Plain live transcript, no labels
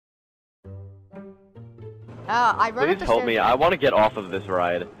Please help me. I want to get off of this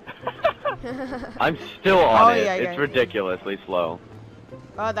ride. I'm still on it. It's ridiculously slow.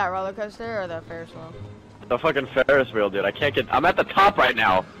 Oh, that roller coaster or the Ferris wheel? The fucking Ferris wheel, dude. I can't get. I'm at the top right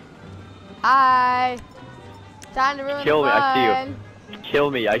now. Time to ruin Kill the me. fun. I see you.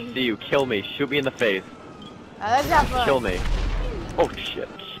 Kill me. I see you. Kill me. Shoot me in the face. Let's have fun. Kill me. Oh shit.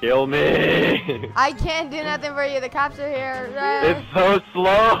 Kill me. I can't do nothing for you. The cops are here. It's so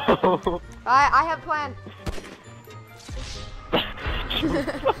slow. I have a plan.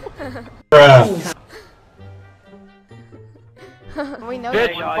 We know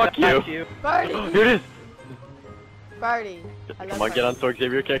Bitch, that. fuck you. Party. Here it is. Party. Come on, get on Stork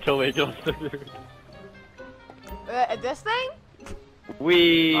Xavier. Can't kill me. Get on Stork Xavier. This thing?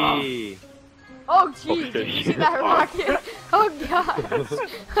 Wee. Oh jeez, did you see that rocket? Oh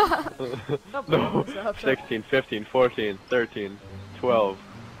god. No. 16, 15, 14, 13, 12,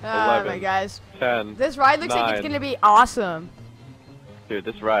 11, my guys. 10. This ride looks 9. like it's gonna be awesome. Dude,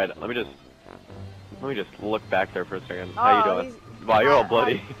 this ride. Let me just look back there for a second. How you doing? Wow, you're all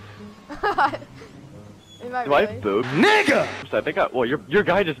bloody. Do I have boobs? Nigga! I think well, your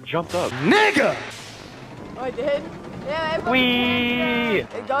guy just jumped up. Nigga! Oh, I did? Yeah, Wee!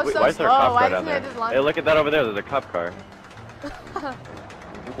 It goes Wait, so why is there a slow. cop Why car down doesn't it there? just launch? Hey, look at that over there. There's a cop car.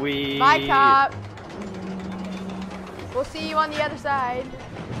 Wee! Bye, cop. We'll see you on the other side.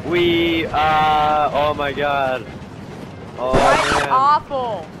 Wee! Oh my god. Oh This man.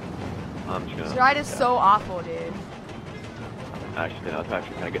 awful. I'm just gonna. This ride is so awful, dude. Actually, that's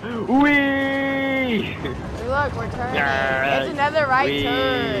actually kind of good. Wee! Hey, look, we're turning. It's another right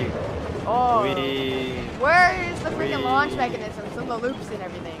turn. Oh. Wee! Where is the freaking launch mechanisms and the loops and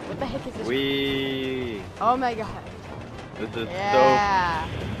everything? What the heck is this? Wee! Oh my god. This is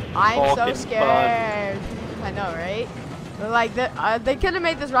I'm so fucking scared. I know, right? But like, they could have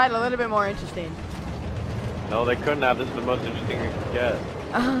made this ride a little bit more interesting. No, they couldn't have. This is the most interesting we could get.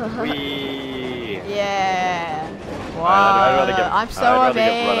 Wee! Yeah. Wow. I'm so I'd rather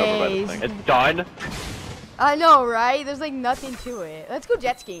amazed. get run over by this thing. It's done. I know, right? There's like nothing to it. Let's go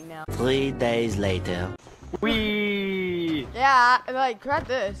jet skiing now. 3 days later. Wee! Yeah, like, grab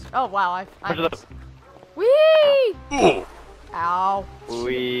this. Oh, wow. Push it up. Whee! Ow.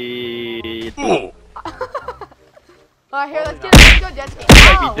 Wee! Alright, here, let's go jet skiing.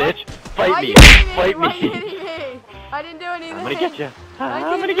 Fight Ow, me, bitch! Why Fight are me! you hitting me? Fight Why are you me! hitting me? I didn't do anything. I'm gonna get you. I I'm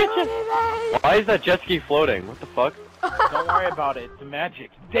gonna didn't get do you. anything. Why is that jet ski floating? What the fuck? Don't worry about it. It's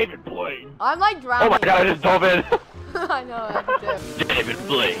magic. David Blaine. I'm like drowning. Oh my god, I just dove in. I know, I did. David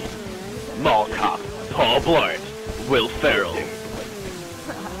Blaine, Mall Cop, Paul Blart, Will Ferrell, Jonah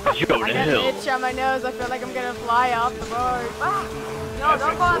I got an Hill. itch on my nose. I feel like I'm gonna fly off the board. Ah! No,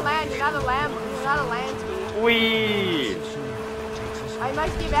 don't go on land. You're not a land. You're not a land ski. Wee! I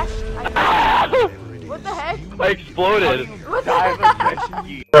might ski back. What the heck? I exploded. What the heck?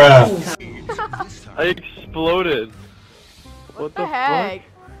 I exploded. What the heck?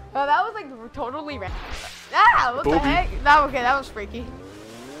 Oh, that was like totally random. Ah, what the heck? That was freaky.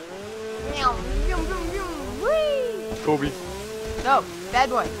 Whee! Kobe. No, bad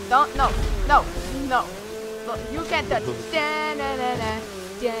boy. Don't, no. Look, you can't touch it. Can't.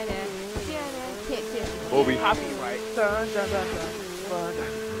 Kobe. Copyright.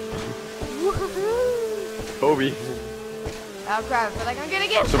 Kobe. Oh crap, I feel like I'm gonna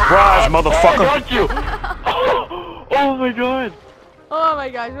get Surprise, Oh, motherfucker! I got you! Oh my god! Oh my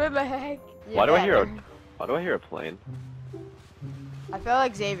gosh, what the heck? Why do I hear a plane? I feel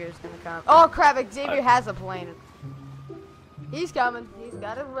like Xavier's gonna come. Oh crap, Xavier has a plane. He's coming. He's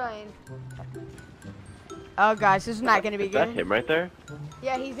got a plane. Oh gosh, this is not gonna be Is good. that him right there?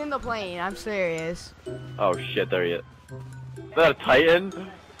 Yeah, he's in the plane. I'm serious. Oh shit, there he is. Is that a Titan?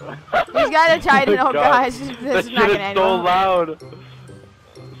 He's got a Titan. Oh gosh, this That is not shit gonna is end so well. loud.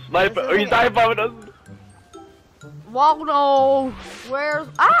 Sniper! Oh, he's dive bombing us! Whoa, no. Where's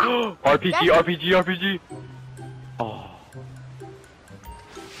RPG, RPG! Oh.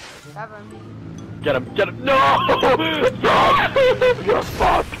 Get him! No! You're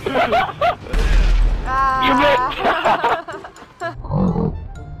fucked! You missed!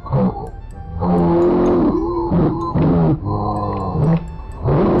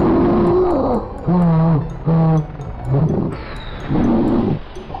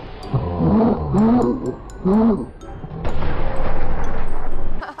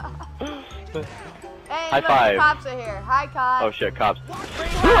 Hey, High look, five. the cops are here. Hi, cops. Oh shit, cops. Free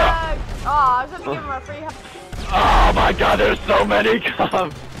hug. Oh, I was gonna give him a free hug. Oh my god, there's so many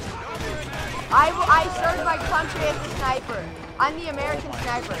cops! I served my country as a sniper. I'm the American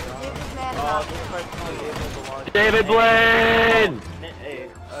sniper. Give this man a hug. David Blaine! Hey,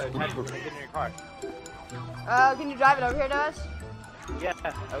 get in your car. Can you drive it over here to us? Yeah,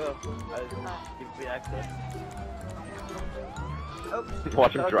 I will. Give me access. Oh.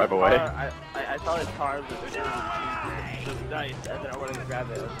 Watch him drive away. I saw his car was nice, and then I wanted to grab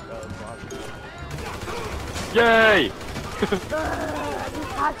it. Yay!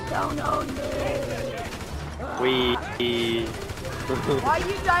 Touchdown only. We. Why are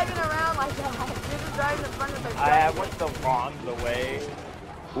you driving around like that? You're just driving in front of the car. I went the wrong way.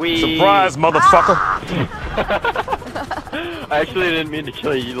 We. Surprise, motherfucker! I actually didn't mean to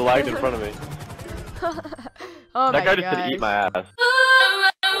kill you. You lagged in front of me. Oh that guy my just said eat my ass. Fuck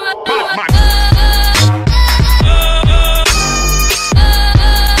my